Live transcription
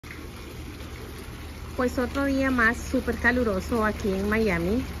pues otro día más súper caluroso aquí en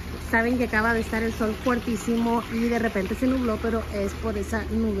Miami. Saben que acaba de estar el sol fuertísimo y de repente se nubló, pero es por esa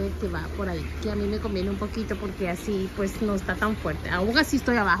nube que va por ahí, que a mí me conviene un poquito porque así pues no está tan fuerte. Aún así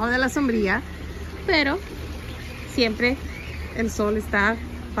estoy abajo de la sombrilla, pero siempre el sol está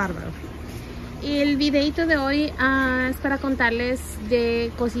bárbaro. Y el videito de hoy es para contarles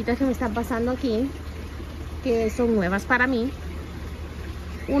de cositas que me están pasando aquí, que son nuevas para mí.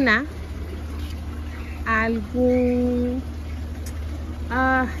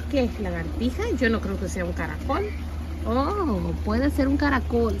 ¿Qué es? ¿Lagartija? Yo no creo que sea un caracol. Oh, puede ser un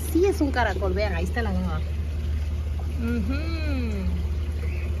caracol. Sí es un caracol. Vean, ahí está la baba.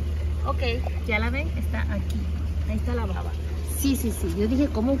 Ok, ya la ven, está aquí. Ahí está la baba. Sí. Yo dije,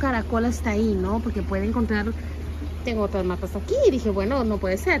 ¿cómo un caracol está ahí? No, porque puede encontrar... Tengo otras mapas aquí. Y dije, bueno, no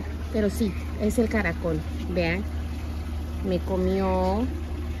puede ser. Pero sí, es el caracol. Vean. Me comió...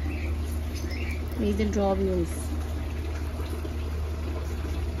 mis dendrobiums.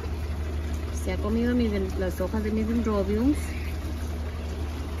 Se ha comido las hojas de mis dendrobiums.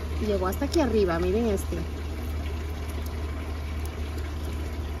 Llegó hasta aquí arriba, miren este.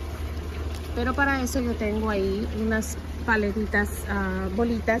 Pero para eso yo tengo ahí unas paletitas,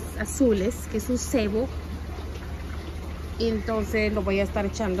 bolitas azules, que es un cebo. Y entonces lo voy a estar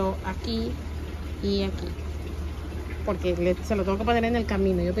echando aquí y aquí. Porque se lo tengo que poner en el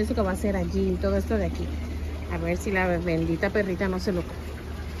camino. Yo pienso que va a ser allí, todo esto de aquí. A ver si la bendita perrita no se lo come.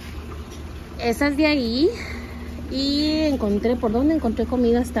 Esas de ahí. Y encontré, ¿por dónde encontré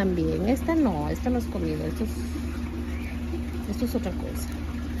comidas también? Esta no es comida. Esto es otra cosa.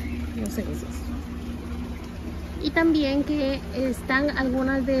 No sé qué es eso. Y también que están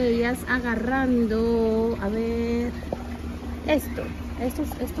algunas de ellas agarrando, a ver,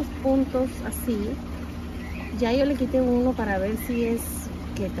 estos puntos así. Ya yo le quité uno para ver si es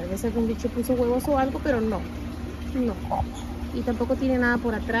que tal vez algún bicho puso huevos o algo, pero no. Y tampoco tiene nada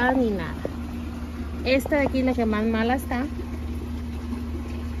por atrás ni nada. Esta de aquí, la que más mala está.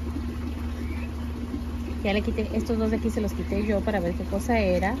 Ya le quité, estos dos de aquí se los quité yo para ver qué cosa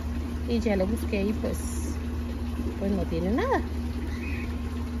era. Y ya lo busqué y pues no tiene nada.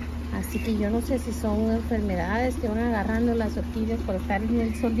 Así que yo no sé si son enfermedades que van agarrando las orquídeas por estar en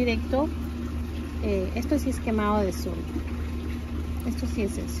el sol directo. Esto sí es quemado de sol. Esto sí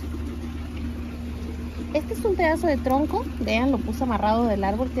es eso. Este es un pedazo de tronco. Vean, lo puse amarrado del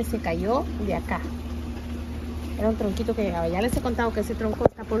árbol que se cayó de acá. Era un tronquito que llegaba. Ya les he contado que ese tronco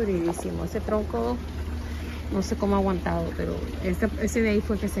está podridísimo. Ese tronco no sé cómo ha aguantado, pero ese de ahí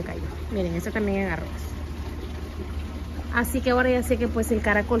fue que se cayó. Miren, este también agarró. Así que ahora ya sé que pues el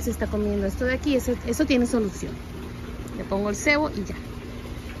caracol se está comiendo esto de aquí. Eso tiene solución. Le pongo el cebo y ya.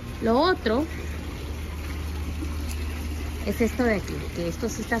 Lo otro es esto de aquí, que esto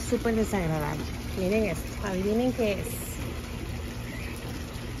sí está súper desagradable. Miren esto, adivinen qué es.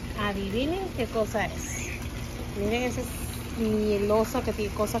 Adivinen qué cosa es. Miren esa mielosa que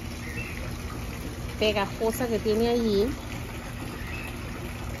tiene, cosa pegajosa que tiene allí.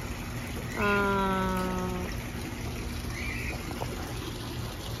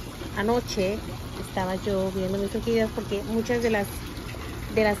 Anoche estaba yo viendo mis orquídeas porque muchas de las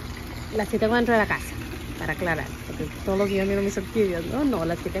que tengo dentro de la casa, para aclarar, porque todos los días miro mis orquídeas, no,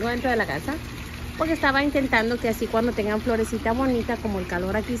 las que tengo dentro de la casa, porque estaba intentando que así cuando tengan florecita bonita, como el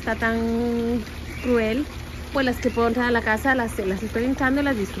calor aquí está tan cruel, pues las que puedo entrar a la casa las estoy entrando y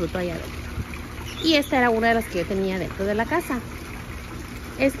las disfruto allá adentro. Y esta era una de las que yo tenía dentro de la casa.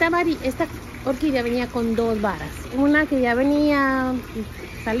 Esta orquídea venía con dos varas, una que ya venía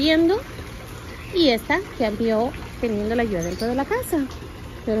saliendo y esta que envió teniéndola yo dentro de la casa.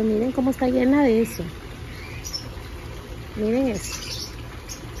 Pero miren cómo está llena de eso. Miren eso.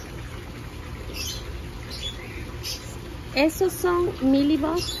 Esos son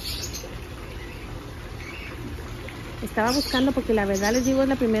mealybugs. Estaba buscando porque la verdad les digo es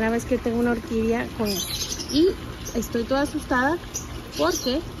la primera vez que tengo una orquídea con y estoy toda asustada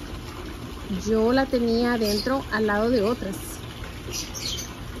porque yo la tenía adentro al lado de otras.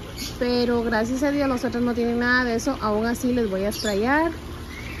 Pero gracias a Dios los otros no tienen nada de eso. Aún así les voy a sprayar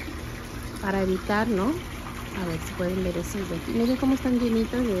para evitar, ¿no? A ver si pueden ver eso de aquí. Miren cómo están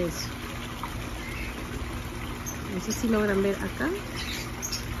llenitas de eso. No sé si logran ver acá.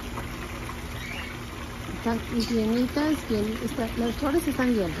 Están llenitas, las flores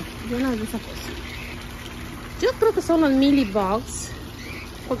están llenas de esa cosa. Yo creo que son los mealybugs,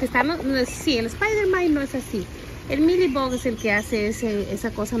 porque están, sí, el Spider-Man no es así. El mealybug es el que hace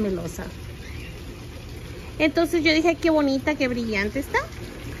esa cosa melosa. Entonces yo dije, qué bonita, qué brillante está.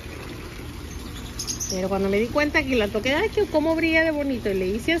 Pero cuando me di cuenta que la toqué, ay, que cómo brilla de bonito, y le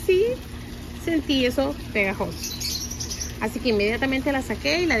hice así, sentí eso pegajoso. Así que inmediatamente la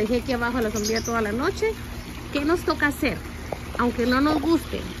saqué y la dejé aquí abajo a la sombrilla toda la noche. ¿Qué nos toca hacer? Aunque no nos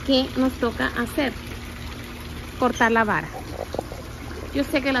guste, ¿qué nos toca hacer? Cortar la vara. Yo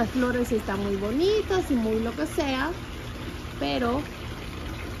sé que las flores están muy bonitas y muy lo que sea, pero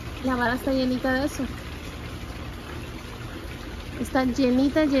la vara está llenita de eso. Está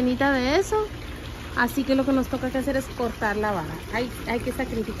llenita de eso. Así que lo que nos toca que hacer es cortar la vara. Hay que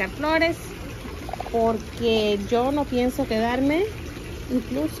sacrificar flores, porque yo no pienso quedarme.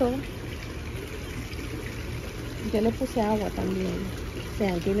 Incluso yo le puse agua también. O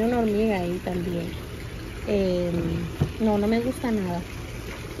sea, tiene una hormiga ahí también. No me gusta nada.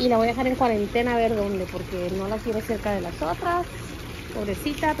 Y la voy a dejar en cuarentena a ver dónde, porque no la quiero cerca de las otras.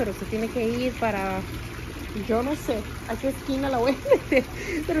 Pobrecita, pero se tiene que ir para... Yo no sé a qué esquina la voy a meter,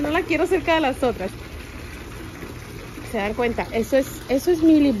 pero no la quiero cerca de las otras. ¿Se dan cuenta? Eso es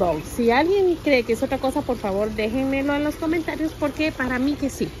Millibug. Si alguien cree que es otra cosa, por favor déjenmelo en los comentarios, porque para mí que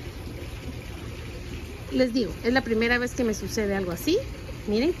sí. Les digo, es la primera vez que me sucede algo así.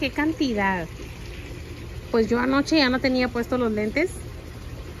 Miren qué cantidad. Pues yo anoche ya no tenía puestos los lentes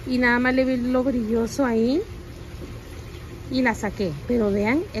y nada más le vi lo brilloso ahí y la saqué. Pero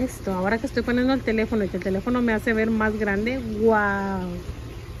vean esto, ahora que estoy poniendo el teléfono y que el teléfono me hace ver más grande. ¡Wow!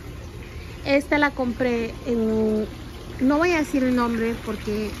 Esta la compré en... No voy a decir el nombre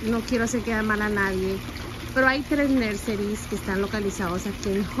porque no quiero hacer quedar mal a nadie, pero hay 3 nurseries que están localizados aquí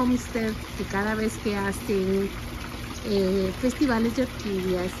en Homestead, que cada vez que hacen festivales de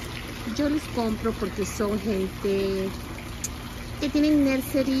orquídeas, yo les compro porque son gente que tienen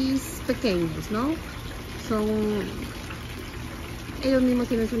nurseries pequeños, ¿no? Ellos mismos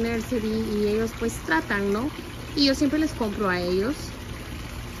tienen su nursery y ellos pues tratan, ¿no? Y yo siempre les compro a ellos,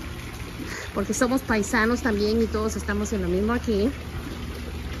 porque somos paisanos también y todos estamos en lo mismo aquí.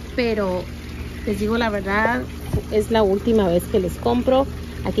 Pero les digo la verdad, es la última vez que les compro.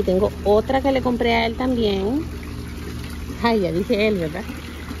 Aquí tengo otra que le compré a él también. Ay, ya dije él, ¿verdad?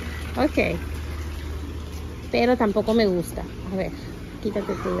 Ok. Pero tampoco me gusta. A ver,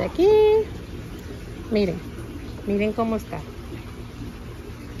 quítate tú de aquí. Miren cómo está.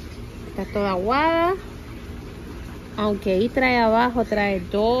 Está toda aguada. Aunque ahí trae abajo, trae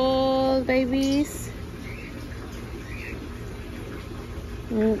 2 babies.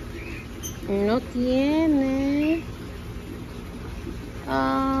 No tiene...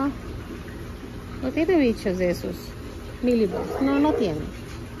 no tiene bichos de esos. Millibugs. No tiene.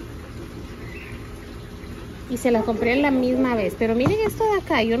 Y se las compré en la misma vez. Pero miren esto de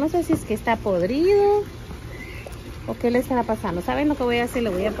acá. Yo no sé si es que está podrido o qué le estará pasando. ¿Saben lo que voy a hacer? Le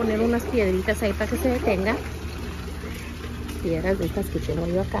voy a poner unas piedritas ahí para que se detenga. Piedras de estas que tengo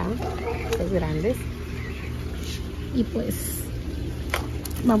yo acá, estas grandes, y pues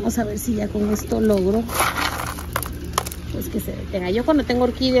vamos a ver si ya con esto logro pues que se detenga. Yo cuando tengo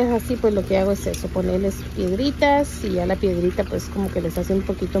orquídeas así, pues lo que hago es eso, ponerles piedritas, y ya la piedrita pues como que les hace un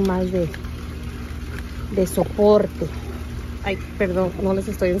poquito más de soporte. Ay, perdón, no les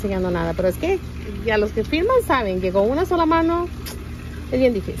estoy enseñando nada, pero es que ya los que filman saben que con una sola mano es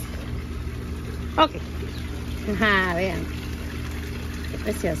bien difícil. Ok, ajá, vean.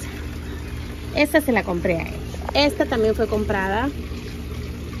 Preciosa. Esta se la compré a él. Esta también fue comprada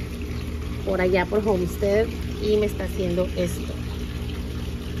por allá por Homestead y me está haciendo esto.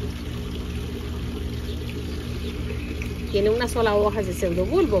 Tiene una sola hoja de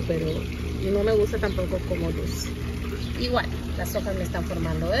pseudobulbo, pero no me gusta tampoco como luz. Igual, las hojas me están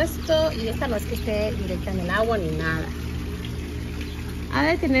formando esto, y esta no es que esté directa en el agua ni nada. Ha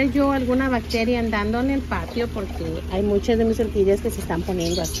de tener yo alguna bacteria andando en el patio, porque hay muchas de mis orquídeas que se están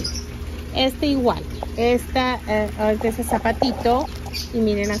poniendo así. Este igual, ahorita ese zapatito, y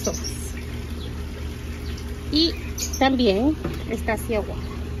miren las hojas. Y también está así aguado.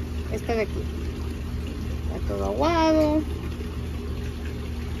 Esta de aquí está todo aguado.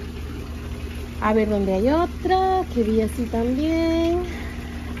 A ver dónde hay otra que vi así también.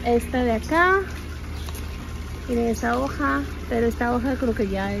 Esta de acá. Miren esa hoja, pero esta hoja creo que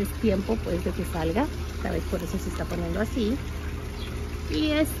ya es tiempo pues de que salga. Esta vez por eso se está poniendo así.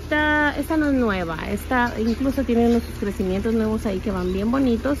 Y esta no es nueva. Esta incluso tiene unos crecimientos nuevos ahí que van bien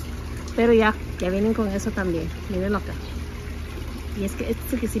bonitos. Pero ya vienen con eso también. Miren acá. Y es que este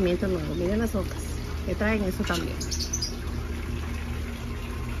es el crecimiento nuevo. Miren las hojas que traen eso también.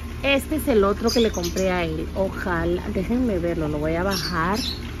 Este es el otro que le compré a él. Ojalá, déjenme verlo, lo voy a bajar.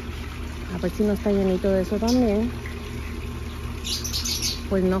 A ver si no está llenito de eso también.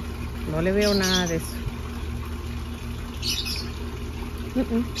 Pues no le veo nada de eso.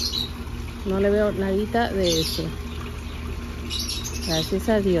 No le veo nadita de eso. Gracias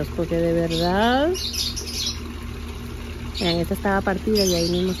a Dios, porque de verdad... Vean, esta estaba partida y ahí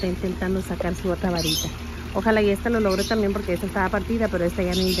mismo está intentando sacar su otra varita. Ojalá y esta lo logre también porque esta estaba partida, pero esta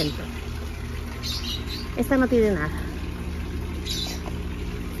ya no intentó. Esta no tiene nada.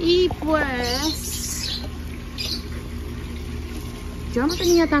 Y pues... yo no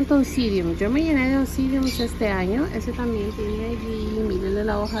tenía tanto oncidium. Yo me llené de oncidiums este año. Ese también tiene allí. Mírenle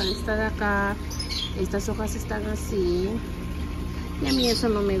la hoja de esta de acá. Estas hojas están así. Y a mí eso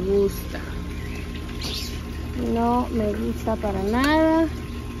no me gusta. No me gusta para nada.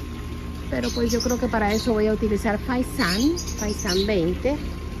 Pero pues yo creo que para eso voy a utilizar Faisan 20.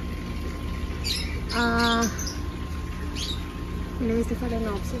 Miren este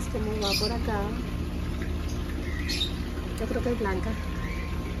Phalaenopsis como va por acá. Yo creo que es blanca.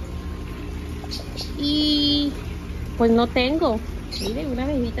 Y pues no tengo. Miren, una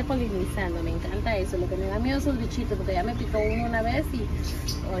abejita polinizando. Me encanta eso. Lo que me da miedo son los bichitos, porque ya me picó uno una vez y...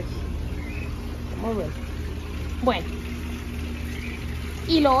 Ay, muy bueno. Bueno.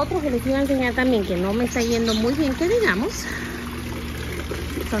 Y lo otro que les iba a enseñar también, que no me está yendo muy bien, que digamos,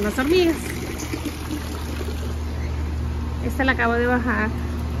 son las hormigas. Esta la acabo de bajar.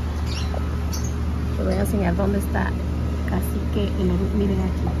 Les voy a enseñar dónde está casi que el hormiguero. Miren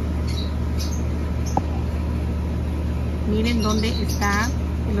aquí. Miren dónde está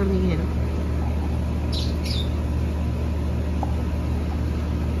el hormiguero.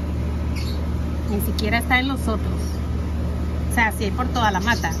 Ni siquiera está en los otros. O sea, sí hay por toda la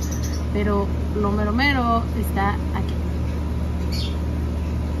mata, pero lo mero está aquí.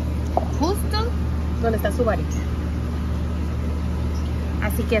 Justo donde está su varita.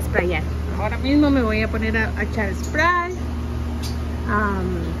 Así que a sprayar. Ahora mismo me voy a poner a echar spray.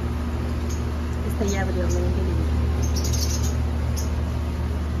 Este ya abrió,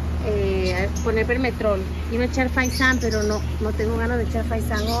 poner permetrol. Iba a echar Faisan, pero no tengo ganas de echar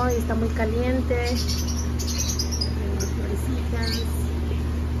Faisan hoy. Está muy caliente.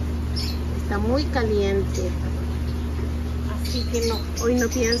 Está muy caliente, así que no, hoy no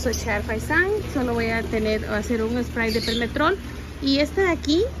pienso echar Faisan, solo voy a hacer un spray de permetrol. Y este de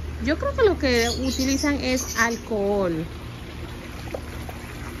aquí, yo creo que lo que utilizan es alcohol.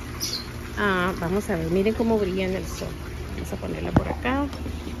 Vamos a ver, miren cómo brilla en el sol. Vamos a ponerla por acá.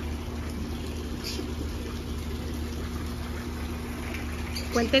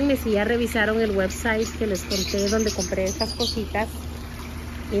 Cuéntenme si ya revisaron el website que les conté donde compré estas cositas.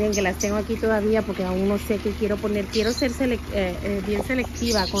 Miren que las tengo aquí todavía porque aún no sé qué quiero poner. Quiero ser bien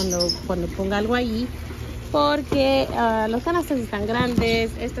selectiva cuando ponga algo ahí. Porque los canastos están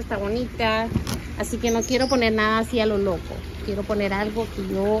grandes, esta está bonita. Así que no quiero poner nada así a lo loco. Quiero poner algo que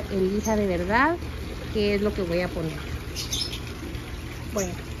yo elija de verdad qué es lo que voy a poner.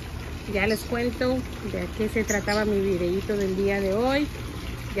 Bueno, ya les cuento de qué se trataba mi videito del día de hoy.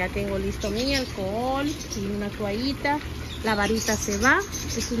 Ya tengo listo mi alcohol y una toallita. La varita se va,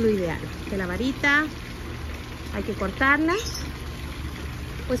 eso es lo ideal. Que la varita hay que cortarla,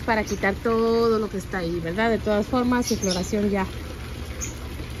 pues para quitar todo lo que está ahí, ¿verdad? De todas formas, su floración ya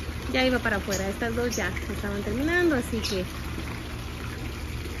iba para afuera. Estas dos ya estaban terminando, así que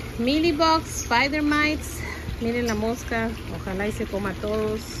Mealybugs, Spider Mites. Miren la mosca, ojalá y se coma a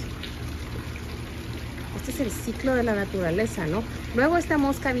todos. Este es el ciclo de la naturaleza, ¿no? Luego esta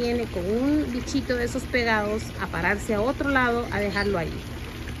mosca viene con un bichito de esos pegados a pararse a otro lado, a dejarlo ahí.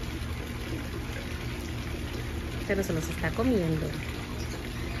 Pero se los está comiendo.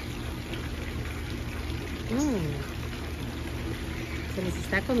 Se los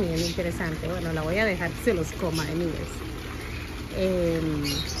está comiendo, interesante. Bueno, la voy a dejar que se los coma, amigos.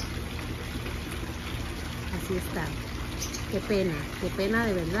 Así está. Qué pena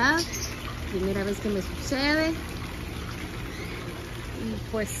de verdad. Primera vez que me sucede.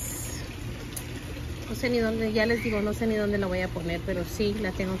 Y pues no sé ni dónde, ya les digo, no sé ni dónde la voy a poner, pero sí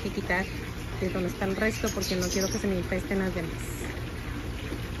la tengo que quitar de donde está el resto porque no quiero que se me infesten las demás.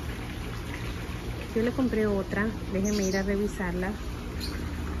 Yo le compré otra, déjenme ir a revisarla.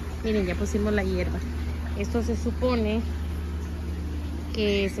 Miren, ya pusimos la hierba. Esto se supone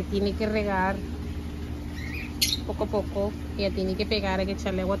que se tiene que regar poco a poco. Ella tiene que pegar, hay que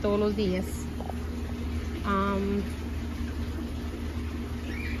echarle agua todos los días.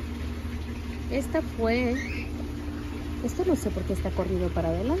 Esta no sé por qué está corrido para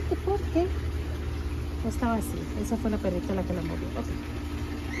adelante, porque no estaba así. Esa fue la perrita la que la movió. Okay.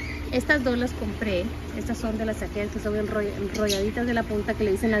 Estas dos las compré. Estas son de las aquellas que son enrolladitas de la punta, que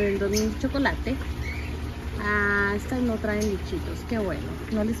le dicen la del domingo chocolate. Estas no traen bichitos, qué bueno.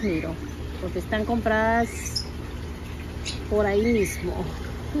 No les miro porque están compradas por ahí mismo.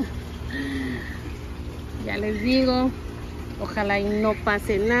 Ya les digo, Ojalá y no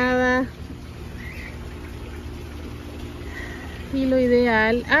pase nada. Y lo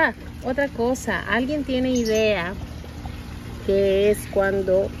ideal... otra cosa. ¿Alguien tiene idea qué es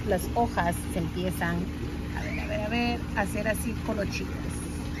cuando las hojas se empiezan a hacer así colochitas?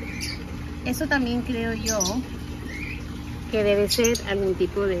 Eso también creo yo que debe ser algún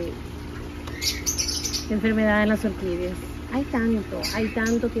tipo de enfermedad en las orquídeas. Hay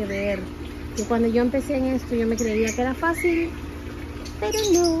tanto que ver. Que cuando yo empecé en esto yo me creía que era fácil, pero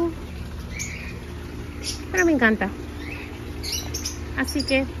no. Pero me encanta. Así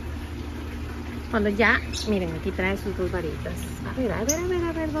que cuando ya, miren, aquí trae sus dos varitas. A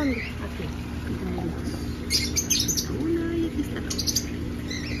ver, ¿dónde? Aquí. Está una y aquí está la otra.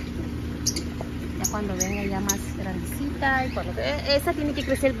 Ya cuando venga ya más grandecita, y cuando esta tiene que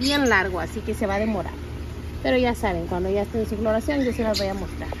crecer bien largo, así que se va a demorar. Pero ya saben, cuando ya esté en su floración yo se las voy a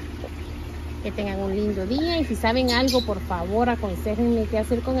mostrar. Que tengan un lindo día, y si saben algo, por favor aconséjenme qué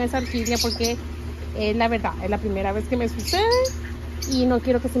hacer con esa orquídea, porque la verdad, es la primera vez que me sucede y no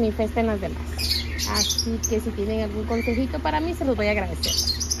quiero que se me infesten las demás. Así que si tienen algún consejito para mí, se los voy a agradecer.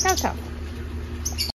 Chao, chao.